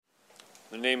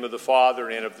In the name of the Father,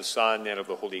 and of the Son, and of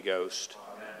the Holy Ghost.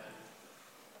 Amen.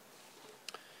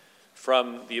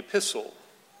 From the Epistle.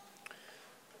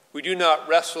 We do not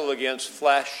wrestle against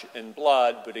flesh and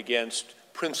blood, but against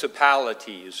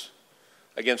principalities,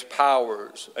 against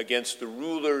powers, against the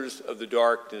rulers of the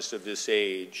darkness of this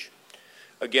age,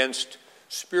 against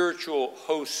spiritual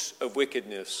hosts of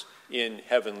wickedness in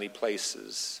heavenly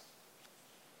places.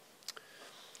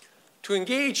 To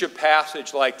engage a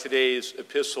passage like today's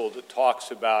epistle that talks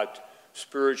about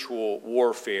spiritual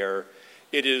warfare,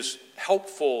 it is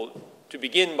helpful to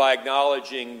begin by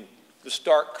acknowledging the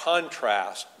stark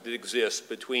contrast that exists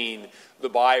between the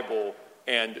Bible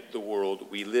and the world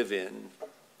we live in.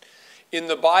 In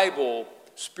the Bible,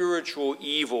 spiritual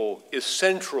evil is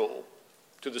central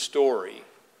to the story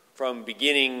from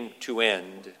beginning to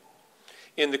end.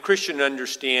 In the Christian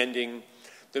understanding,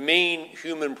 the main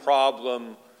human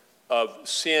problem of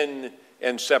sin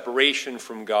and separation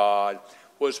from God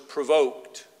was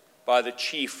provoked by the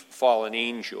chief fallen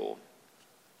angel.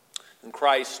 And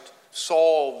Christ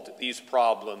solved these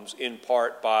problems in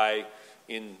part by,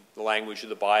 in the language of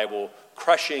the Bible,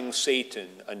 crushing Satan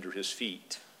under his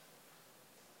feet.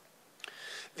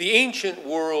 The ancient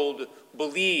world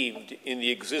believed in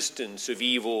the existence of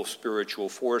evil spiritual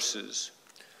forces.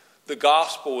 The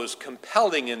gospel is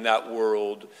compelling in that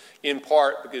world, in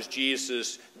part because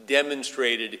Jesus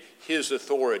demonstrated his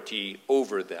authority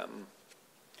over them.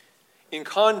 In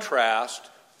contrast,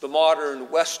 the modern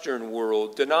Western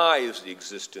world denies the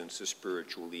existence of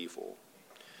spiritual evil.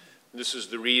 This is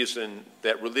the reason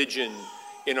that religion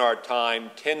in our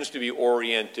time tends to be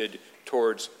oriented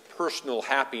towards personal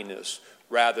happiness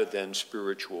rather than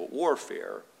spiritual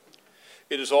warfare.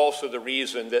 It is also the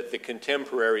reason that the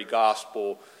contemporary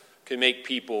gospel can make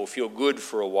people feel good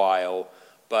for a while,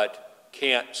 but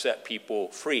can't set people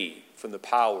free from the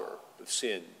power of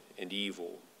sin and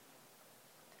evil.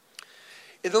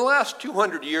 In the last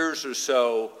 200 years or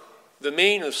so, the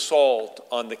main assault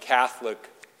on the Catholic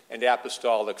and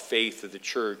apostolic faith of the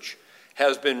Church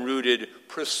has been rooted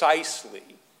precisely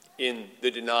in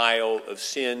the denial of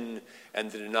sin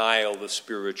and the denial of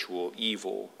spiritual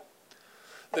evil.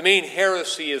 The main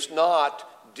heresy is not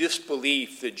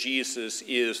disbelief that Jesus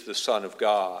is the Son of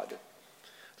God.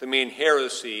 The main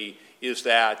heresy is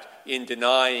that in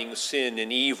denying sin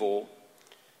and evil,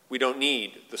 we don't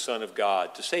need the Son of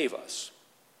God to save us.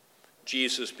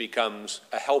 Jesus becomes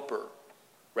a helper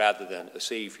rather than a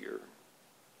savior.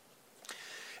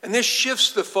 And this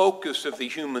shifts the focus of the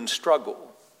human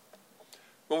struggle.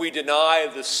 When we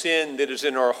deny the sin that is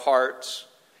in our hearts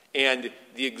and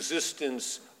the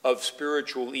existence of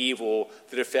spiritual evil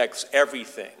that affects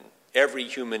everything, every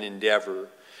human endeavor,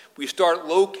 we start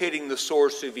locating the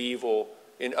source of evil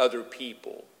in other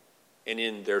people and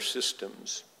in their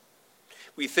systems.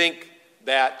 We think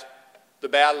that the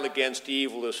battle against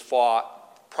evil is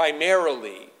fought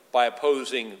primarily by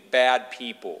opposing bad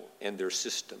people and their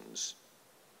systems.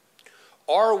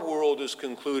 Our world has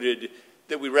concluded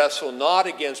that we wrestle not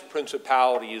against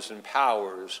principalities and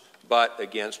powers, but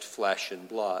against flesh and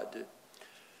blood.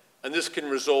 And this can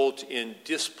result in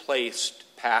displaced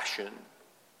passion.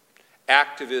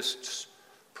 Activists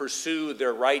pursue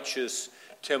their righteous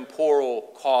temporal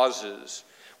causes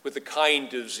with the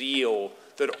kind of zeal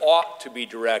that ought to be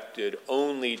directed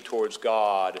only towards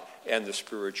God and the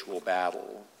spiritual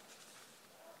battle.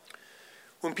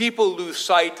 When people lose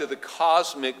sight of the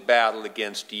cosmic battle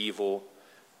against evil,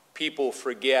 people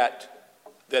forget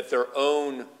that their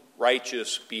own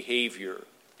righteous behavior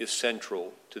is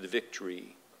central to the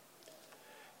victory.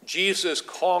 Jesus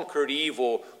conquered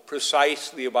evil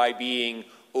precisely by being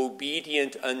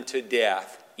obedient unto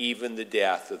death, even the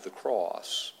death of the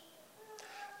cross.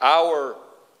 Our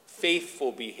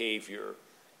faithful behavior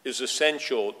is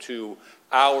essential to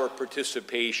our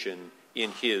participation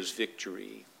in his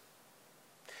victory.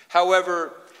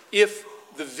 However, if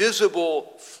the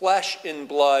visible flesh and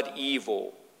blood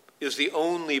evil is the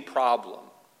only problem,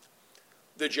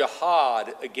 the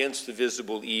jihad against the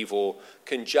visible evil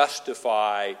can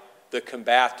justify the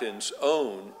combatant's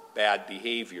own bad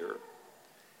behavior.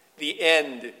 The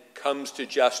end comes to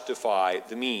justify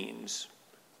the means.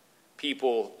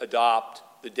 People adopt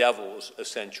the devil's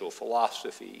essential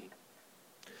philosophy.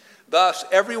 Thus,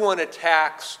 everyone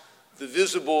attacks the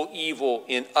visible evil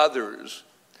in others,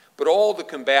 but all the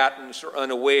combatants are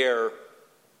unaware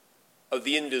of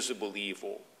the invisible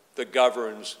evil that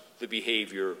governs the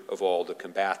behavior of all the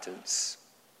combatants.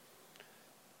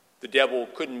 The devil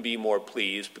couldn't be more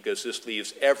pleased because this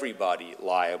leaves everybody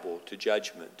liable to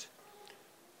judgment.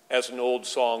 As an old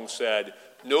song said,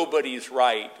 nobody's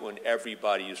right when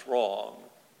everybody's wrong.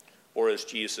 Or as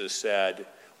Jesus said,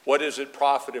 What does it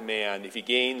profit a man if he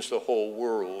gains the whole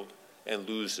world and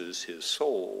loses his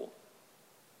soul?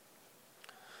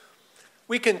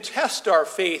 We can test our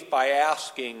faith by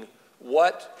asking,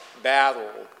 what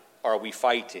battle are we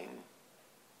fighting?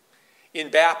 In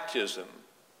baptism,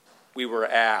 we were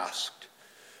asked,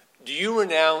 do you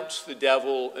renounce the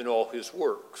devil and all his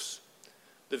works,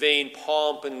 the vain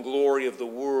pomp and glory of the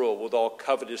world with all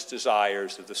covetous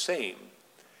desires of the same,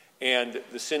 and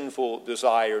the sinful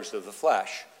desires of the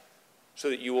flesh, so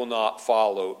that you will not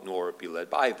follow nor be led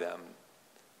by them?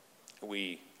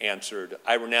 We answered,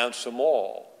 I renounce them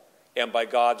all, and by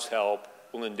God's help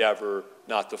will endeavor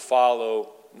not to follow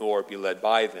nor be led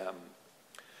by them.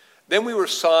 Then we were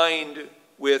signed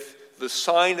with the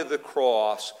sign of the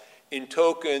cross in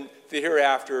token that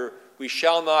hereafter we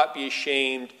shall not be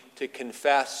ashamed to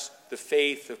confess the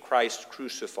faith of Christ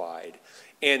crucified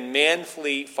and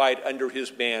manfully fight under his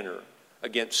banner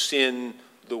against sin,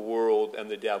 the world, and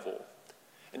the devil,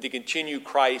 and to continue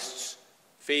Christ's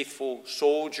faithful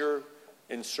soldier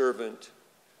and servant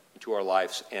to our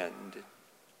life's end.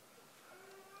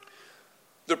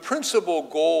 The principal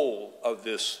goal of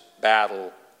this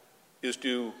battle is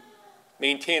to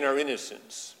maintain our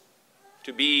innocence,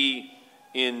 to be,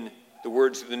 in the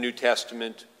words of the New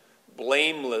Testament,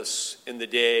 blameless in the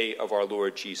day of our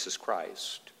Lord Jesus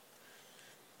Christ.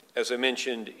 As I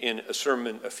mentioned in a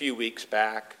sermon a few weeks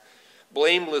back,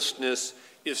 blamelessness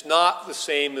is not the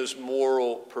same as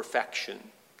moral perfection.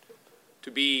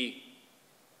 To be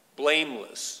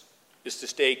blameless is to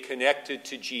stay connected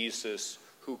to Jesus,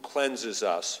 who cleanses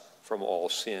us from all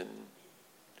sin.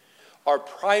 Our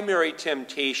primary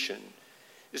temptation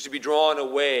is to be drawn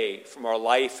away from our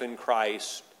life in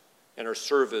Christ and our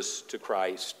service to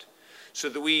Christ, so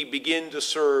that we begin to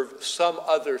serve some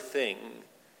other thing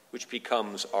which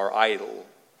becomes our idol.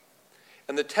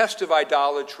 And the test of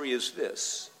idolatry is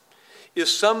this: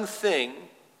 is something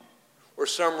or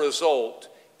some result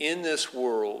in this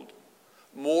world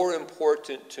more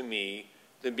important to me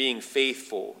than being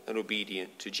faithful and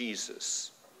obedient to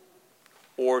Jesus?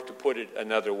 Or to put it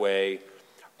another way,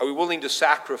 are we willing to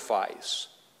sacrifice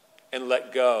and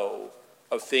let go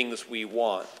of things we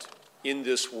want in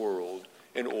this world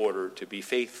in order to be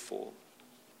faithful?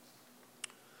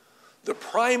 The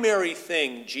primary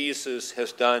thing Jesus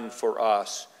has done for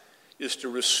us is to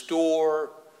restore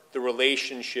the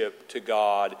relationship to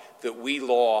God that we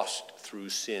lost through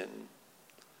sin.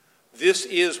 This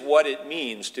is what it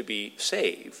means to be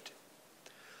saved.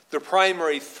 The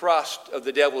primary thrust of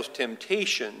the devil's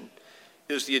temptation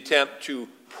is the attempt to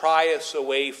pry us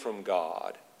away from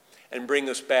God and bring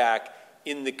us back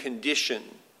in the condition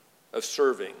of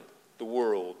serving the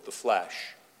world, the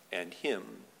flesh, and him.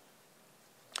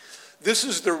 This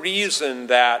is the reason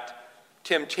that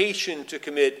temptation to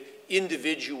commit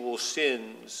individual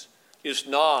sins is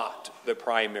not the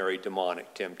primary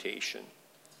demonic temptation.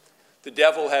 The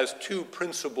devil has two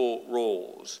principal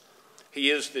roles. He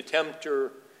is the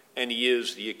tempter and he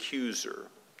is the accuser.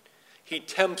 He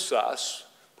tempts us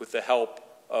with the help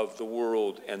of the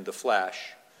world and the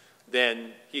flesh.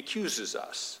 Then he accuses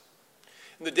us.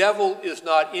 And the devil is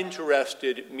not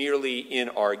interested merely in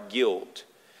our guilt.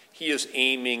 He is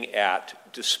aiming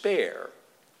at despair,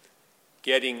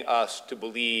 getting us to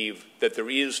believe that there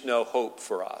is no hope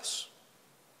for us,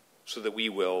 so that we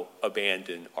will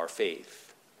abandon our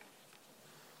faith.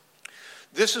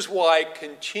 This is why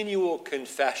continual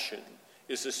confession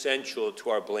is essential to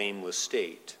our blameless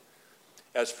state.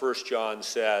 As 1 John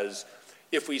says,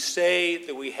 if we say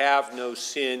that we have no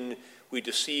sin, we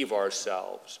deceive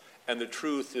ourselves, and the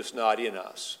truth is not in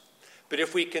us. But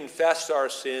if we confess our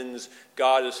sins,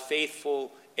 God is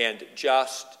faithful and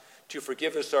just to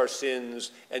forgive us our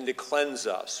sins and to cleanse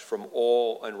us from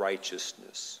all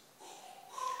unrighteousness.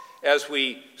 As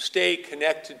we stay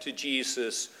connected to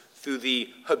Jesus through the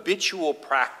habitual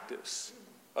practice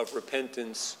of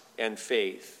repentance and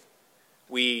faith,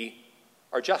 we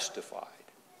are justified.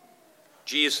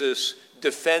 Jesus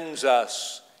defends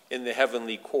us in the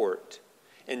heavenly court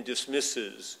and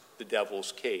dismisses the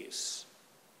devil's case.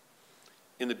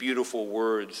 In the beautiful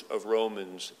words of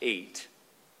Romans 8,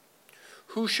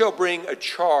 who shall bring a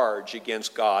charge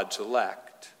against God's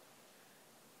elect?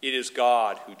 It is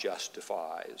God who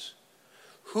justifies.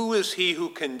 Who is he who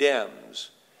condemns?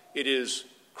 It is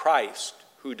Christ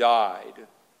who died,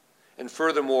 and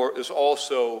furthermore is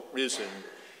also risen,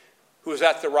 who is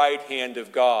at the right hand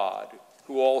of God,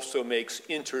 who also makes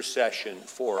intercession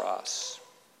for us.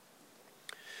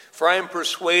 For I am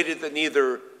persuaded that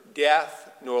neither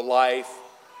death nor life,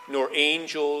 nor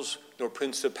angels, nor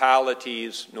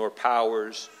principalities, nor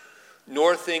powers,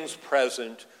 nor things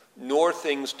present, nor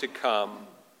things to come,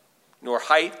 nor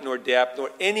height, nor depth,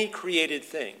 nor any created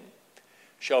thing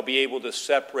shall be able to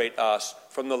separate us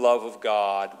from the love of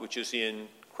God, which is in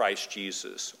Christ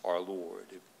Jesus our Lord.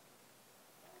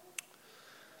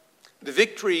 The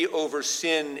victory over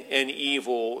sin and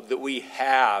evil that we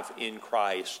have in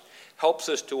Christ helps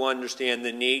us to understand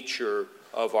the nature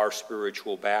of our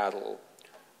spiritual battle.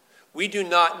 We do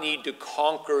not need to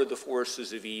conquer the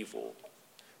forces of evil.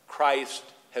 Christ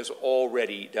has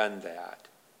already done that.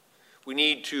 We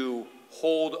need to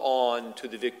hold on to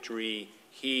the victory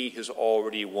he has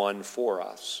already won for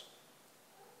us.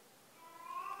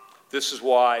 This is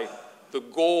why the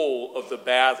goal of the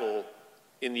battle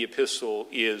in the epistle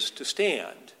is to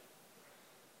stand.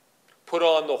 Put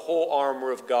on the whole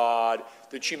armor of God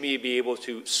that you may be able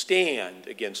to stand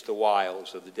against the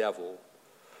wiles of the devil.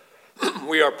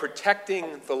 We are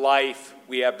protecting the life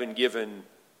we have been given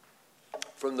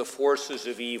from the forces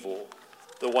of evil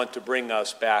that want to bring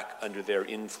us back under their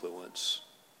influence.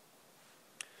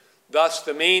 Thus,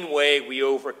 the main way we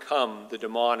overcome the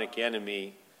demonic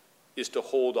enemy is to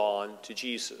hold on to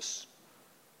Jesus,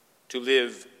 to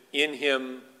live in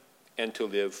him and to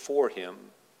live for him,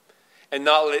 and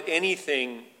not let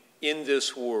anything in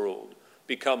this world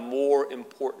become more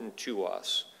important to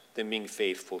us than being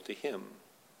faithful to him.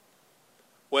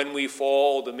 When we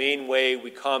fall, the main way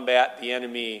we combat the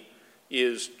enemy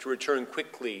is to return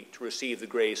quickly to receive the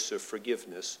grace of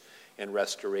forgiveness and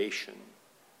restoration.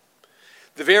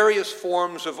 The various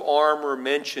forms of armor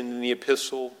mentioned in the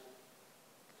epistle,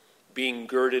 being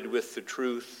girded with the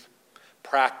truth,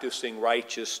 practicing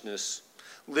righteousness,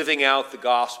 living out the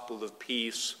gospel of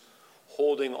peace,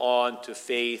 holding on to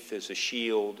faith as a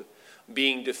shield,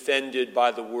 being defended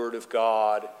by the word of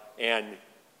God and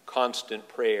constant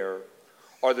prayer,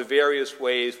 are the various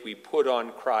ways we put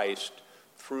on Christ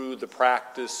through the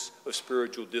practice of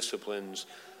spiritual disciplines,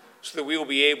 so that we will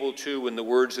be able to, in the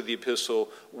words of the epistle,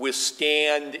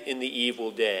 withstand in the evil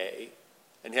day,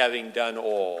 and having done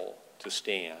all, to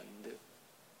stand.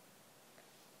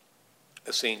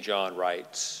 As St. John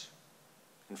writes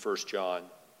in 1 John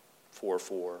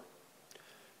 4:4,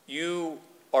 "You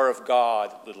are of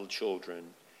God, little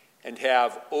children, and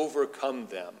have overcome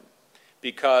them,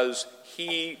 because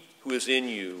he who is in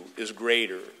you is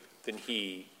greater than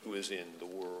he who is in the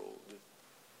world."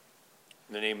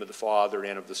 In the name of the Father,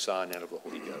 and of the Son, and of the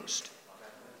Holy Ghost.